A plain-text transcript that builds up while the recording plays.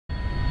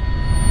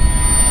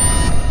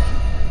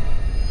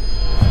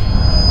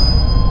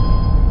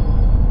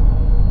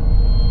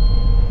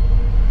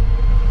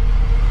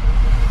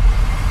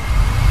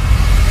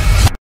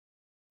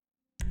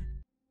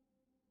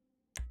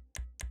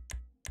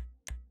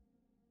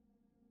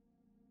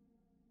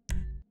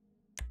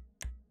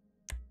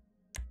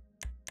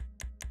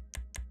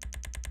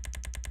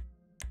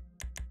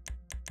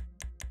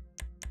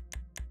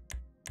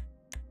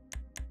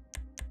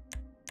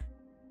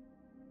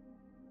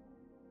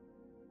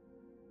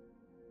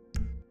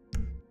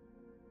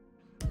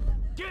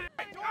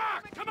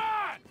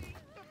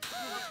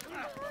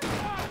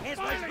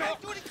Hands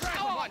legs back.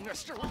 Come on,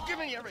 mister. We're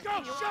giving you everything.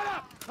 Go, shut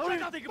up! Don't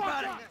even think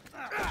about it.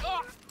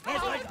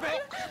 Hands legs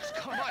back.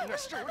 Come on,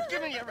 mister. We're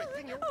giving you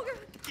everything.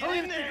 Don't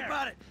even think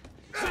about it.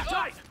 Sit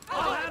tight!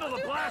 I'll handle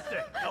the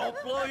plastic! Don't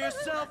blow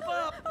yourself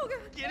up.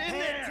 Get in Pay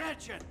there.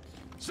 attention.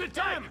 Sit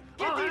tight!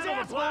 Get I'll these handle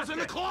the assholes plastic! in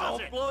the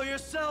closet. Don't blow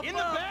yourself In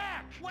up. the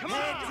back. Come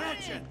Pay on.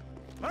 attention.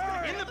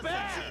 In the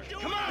back.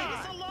 Come on. Leave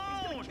us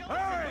alone.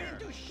 Hurry. We didn't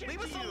do shit Leave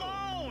to us you.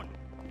 alone.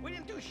 We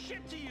didn't do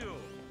shit to you.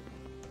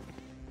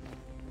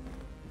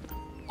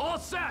 All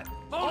set!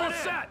 Phone it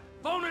in!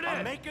 Phone it in!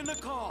 I'm making the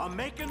call. I'm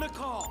making the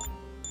call.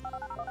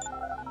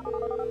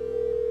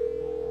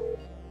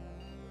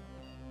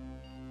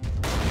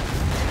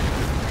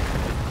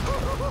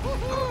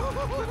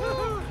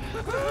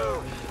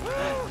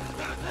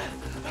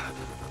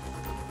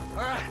 All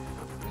right.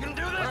 You gonna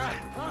do this?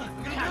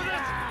 You gonna do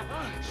this?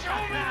 Show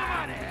me the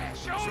money.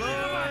 Show me the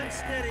Slow money. and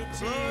steady,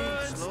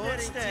 team. Slow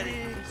and steady.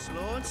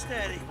 Slow and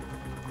steady.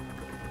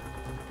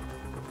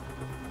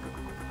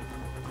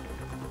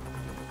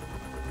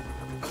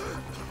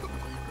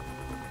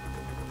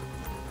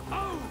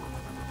 Oh!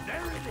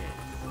 There it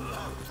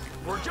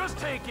is! We're just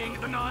taking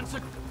the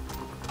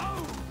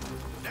Oh!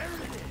 There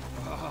it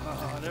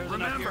is!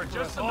 Remember,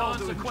 just the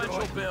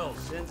non-sequential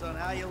bills. Depends on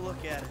how you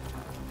look at it.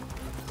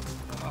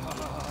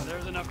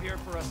 There's enough here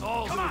for us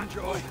all to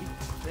enjoy.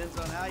 Depends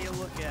on how you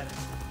look at it.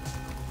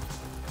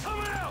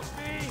 Coming out,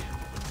 B!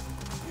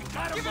 You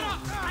gotta Give it up!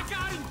 I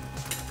got him!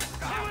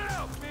 Coming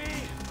out, B!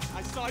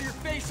 I saw your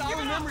face. I'll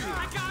remember you.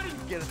 I got him!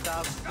 You get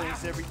 1,000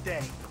 things every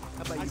day.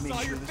 How about I you make saw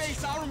sure your this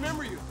face. I'll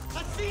remember you.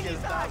 I've seen You get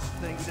his eyes. 1,000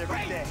 things every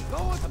Crazy. day.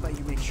 How about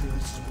you make sure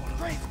this is one of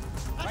them?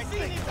 I've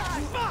seen his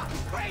eyes.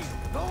 Crazy.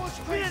 No one's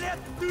crazy. We didn't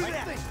have to do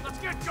that. Let's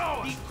get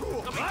going! Be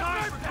cool. There'll be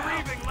time for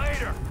grieving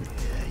later!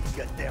 Yeah, you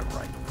got that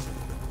right.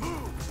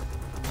 Move!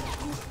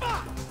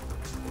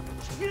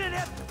 You didn't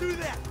have to do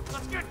that.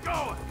 Let's get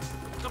going!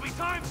 There'll be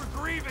time for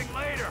grieving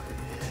later!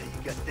 Yeah,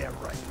 you got that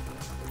right.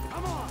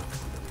 Come on!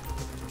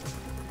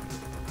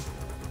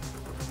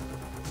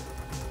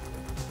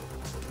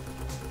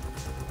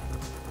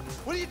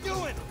 What are you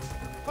doing?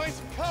 Find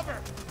some cover.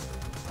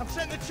 I'm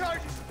setting the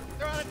charges.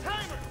 They're on a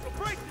timer. They'll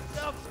break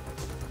themselves.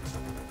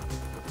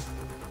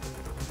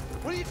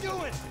 What are you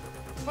doing?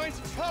 Find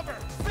some cover.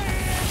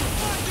 Man,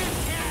 fucking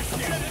cat!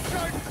 Set the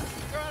charges.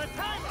 They're on a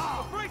timer.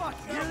 They'll break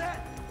themselves. Hear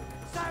that?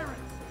 Sirens.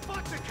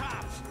 Fuck the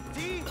cops.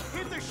 D,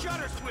 hit the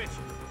shutter switch.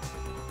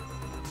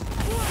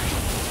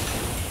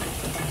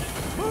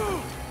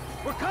 Move!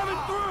 We're coming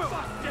through!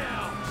 Fuck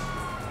down!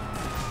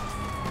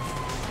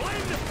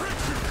 Blame the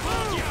pricks who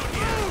called you out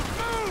here!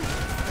 Move!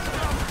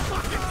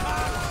 Fucking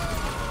cops!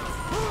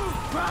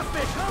 Drop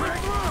it! Coming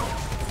through!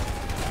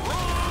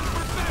 Wrong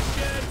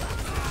profession!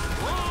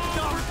 Wrong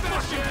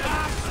profession!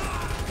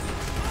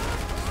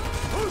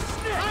 Who's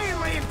snitched? I ain't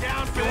laying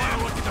down for You that.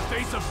 wanna look at the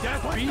face of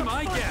death? What Be the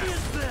my fuck guest!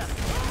 is this?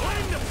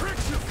 Blame the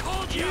pricks who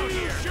called you out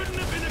here! You shouldn't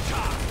have been a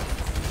cop!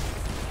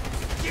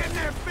 Get in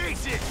their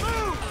faces!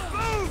 Move!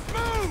 Move!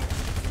 Move!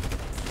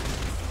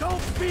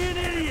 Don't be an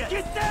idiot!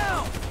 Get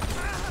down!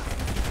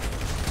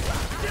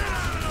 Get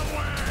out of the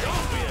way!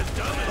 Don't be as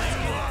dumb as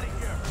you are!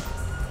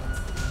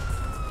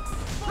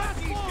 Fuck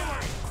these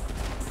guys!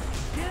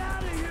 Get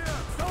out of here!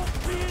 Don't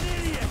be an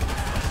idiot!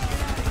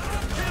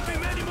 Can't be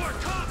many more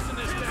cops in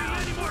this town!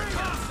 Many more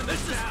cops in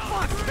this town!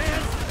 Fuck,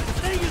 man! The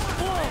thing is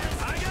full!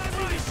 I got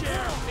my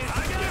share!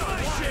 I got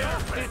my share!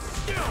 It's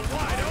still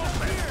wide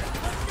open!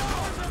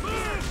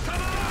 Move!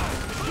 Come on!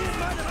 The kid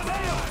might have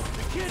failed!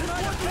 The kid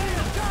might have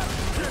failed!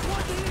 There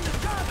wasn't in the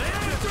job! They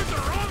answered the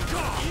wrong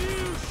call!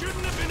 You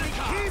shouldn't have been a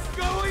cop! Keep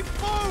going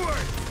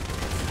forward!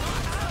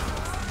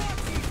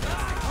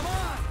 Come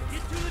on!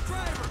 Get to the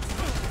driver!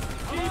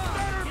 He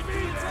better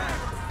be there!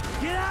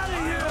 Get out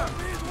of here!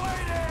 He's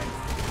waiting!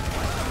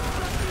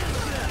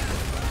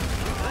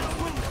 Let's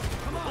move!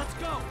 Come on! Let's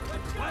go!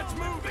 Let's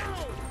move it!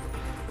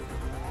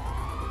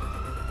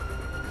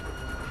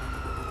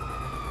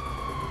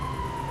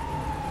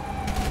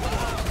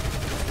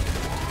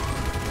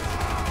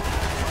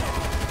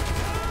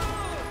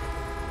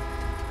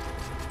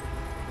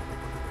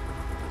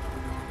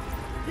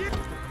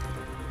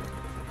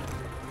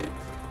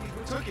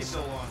 What took you so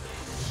long?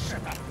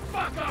 Shut the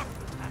fuck up!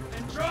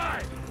 And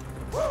drive!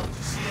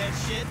 See that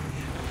shit?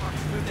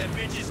 With that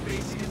bitch's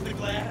face against the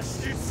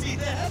glass. You see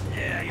that?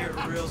 Yeah, you're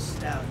real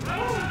stout. Fuck,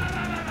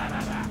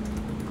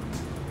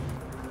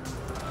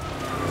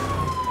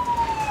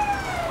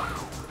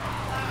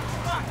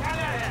 how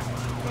that happen?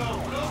 Go,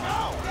 go,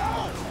 go,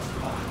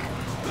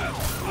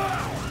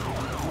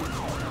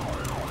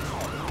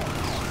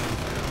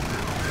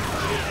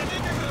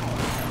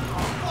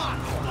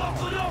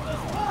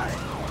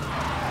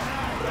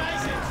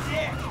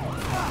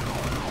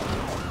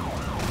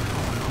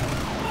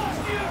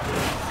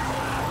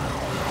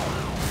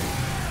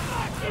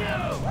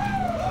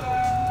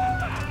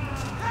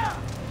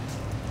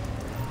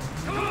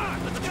 Come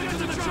on! Let's get to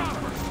the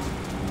chopper!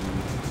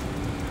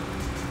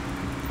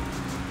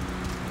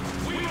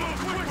 We move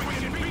quick, we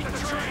can beat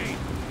the train!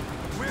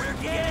 We're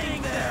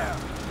getting there!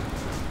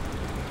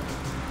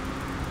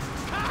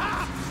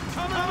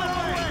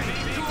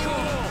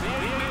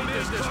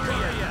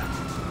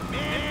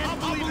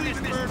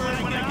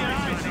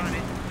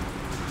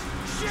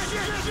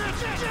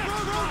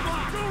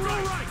 Go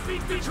right!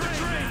 Beat the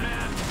train,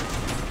 man!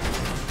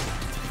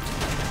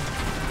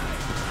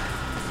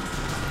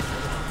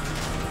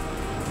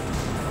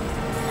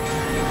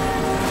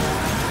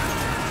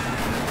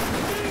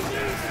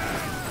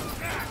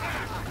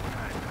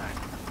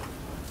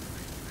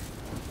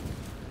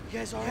 You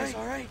guys all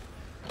right?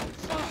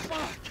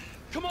 Fuck!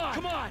 Come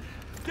on!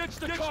 Ditch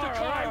the car,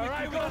 all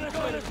right? We can go this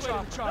way.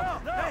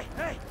 No!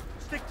 Hey!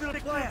 Stick to the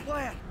plan!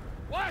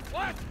 What?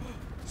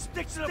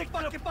 Stick to the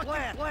fucking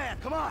plan!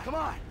 Come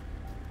on!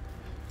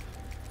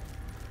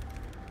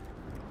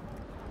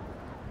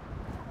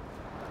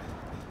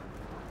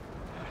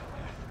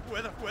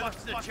 Where the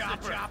fuck's the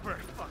chopper?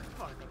 Fuck.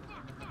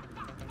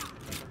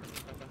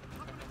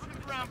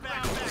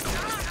 Back. The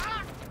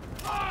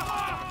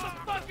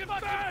fucking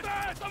bed!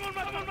 Someone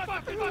my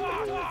fucking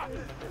car!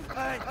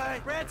 Hey!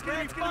 Brad's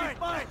gonna be fine!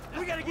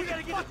 We gotta get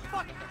the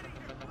fuck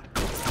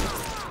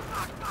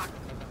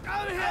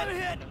out of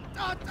here!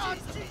 Oh,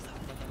 Jesus!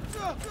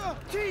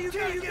 T, you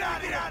gotta get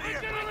out of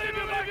here!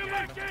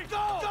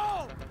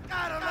 Go!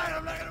 I'm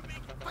not gonna be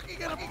fucking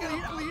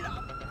gonna lead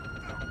up!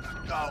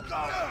 Go!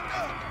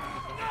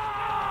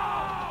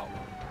 No!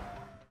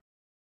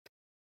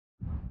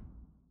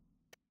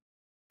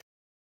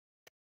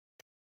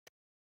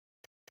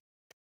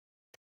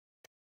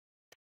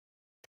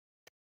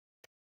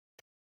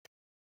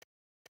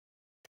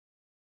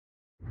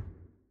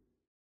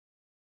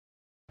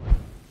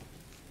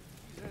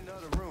 He's in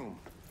another room.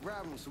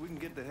 Grab him so we can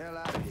get the hell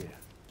out of here.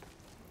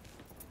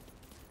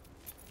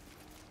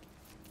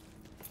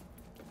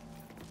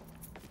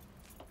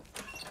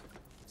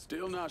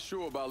 Still not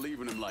sure about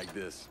leaving him like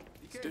this.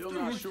 Still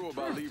not sure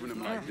about leaving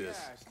him like this.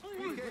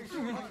 You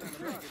got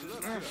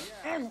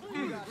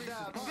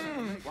doubts.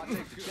 Why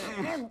take the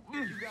chance?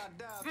 You got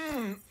doubts.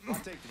 Why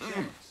take the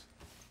chance?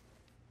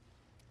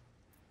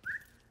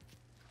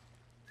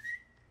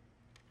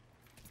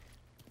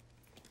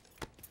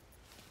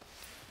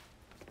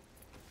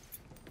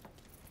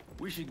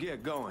 We should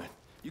get going.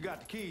 You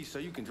got the keys so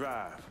you can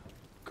drive.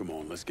 Come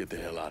on, let's get the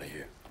hell out of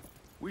here.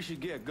 We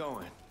should get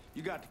going.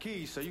 You got the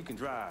keys so you can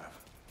drive.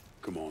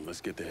 Come on, let's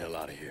get the hell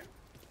out of here.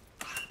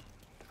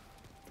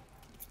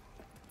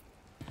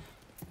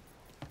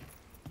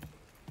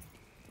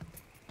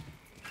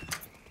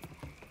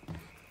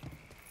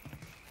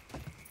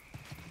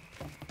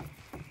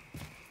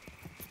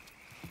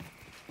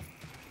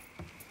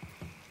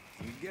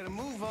 You get a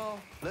move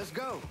on. Let's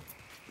go.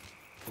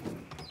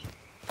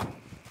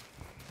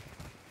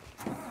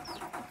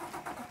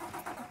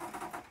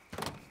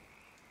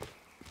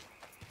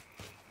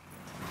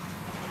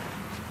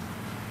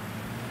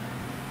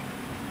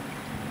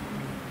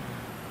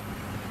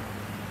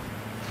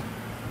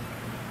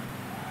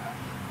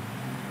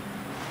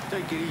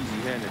 Take it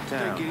easy heading to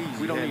town. Take it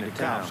easy. We don't need the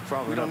cops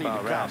crawling up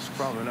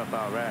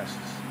our asses.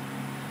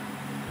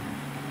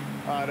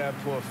 Ah, that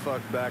poor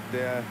fuck back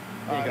there.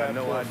 Ain't got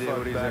no idea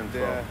what he's in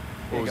for.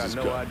 Ain't got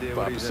no idea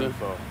what he's in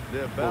for.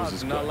 They're about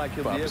to not like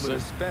he'll be able to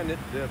spend it.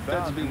 They're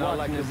about to be not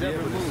like he'll be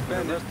able to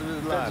spend the rest of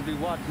his life. To be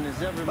watching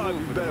his every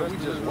move for the rest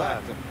of his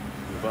life.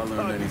 If I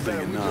learned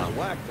anything in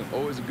now,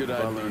 always a good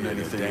idea. If I learned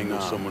anything now,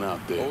 someone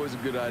out there. Always a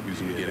good idea.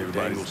 Using to get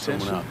everybody's attention.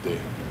 Someone out there.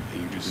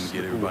 And you just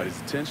get everybody's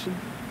attention.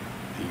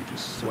 And you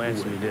just So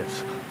answer me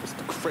this. What's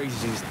the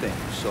craziest thing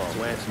you saw?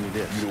 So answer me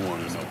this. You don't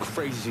want to know. The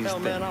craziest thing you saw. Hell,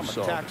 man, I'm a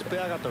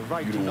taxpayer. I got the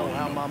right to know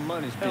how my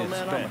money's being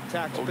spent. Hell, man, I'm a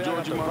taxpayer. I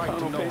got the right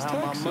to know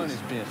how my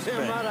money's being spent.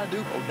 Damn right I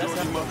do. That's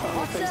how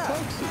What's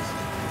taxes.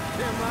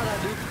 Damn right I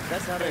do.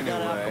 That's how they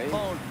got Al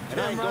Capone. And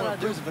I ain't going to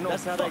prison for no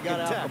That's how they got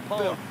Al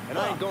Capone. And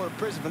I ain't going to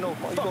prison for no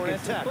fucking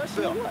tax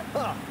bill. You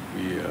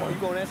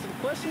gonna answer the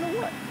question or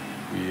what?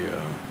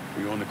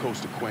 We on the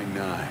coast of Quang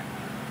Nai.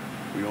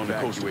 We on the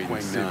coast of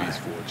Quang Nai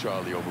for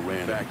Charlie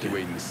overran.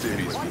 Evacuating the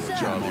cities for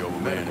Charlie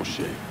overran and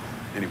shit.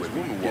 Anyway,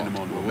 woman walks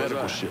onto a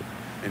medical ship.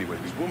 Anyway,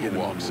 this woman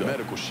walks a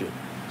medical ship.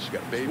 She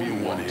got a baby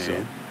in one hand.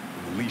 And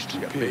the leash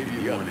to a pig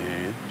in the other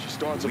hand. She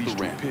starts up the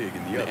ramp. Pig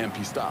in the other. The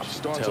MP stops. She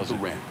starts up the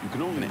ramp. You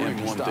can only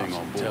bring one thing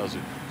on board. Tells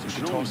her. So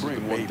she tosses the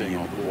baby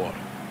on the water.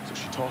 So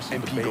she tosses the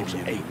baby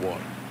in the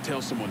water. Tell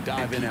someone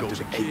dive in after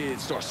the kid,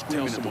 start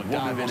screaming at the woman,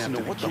 dive in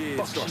after the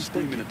kid, start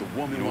screaming at the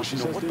woman. You know what she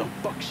says? What the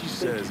fuck she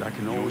says? I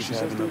can always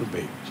have another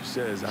baby. She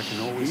says I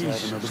can always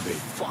have another baby.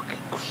 Fucking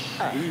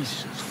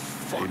Jesus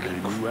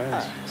fucking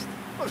Christ.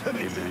 Hey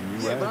man,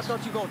 you Yeah, but I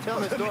thought you were gonna tell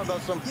me a story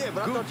about some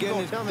gook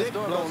getting his dick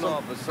blown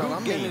off or something. I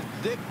mean, his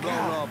dick blown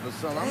off or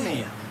something. I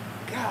mean,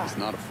 God. It's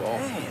not a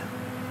fault.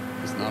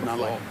 It's not a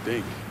fault.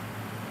 Think.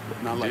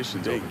 Not like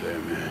conditions over there,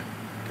 man.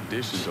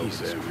 Conditions over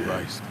there,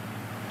 man.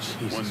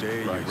 One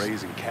day you're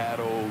raising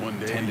cattle, one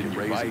day you're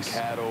raising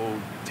cattle,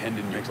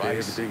 tending your rice. Next day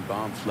everything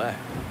bombed flat.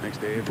 Next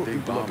day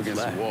everything bombed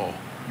against the wall.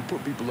 You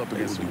put people up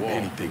against the wall.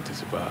 Anything to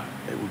survive.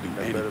 They will do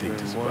anything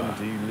to survive.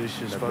 One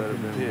delicious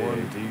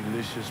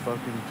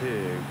fucking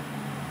pig.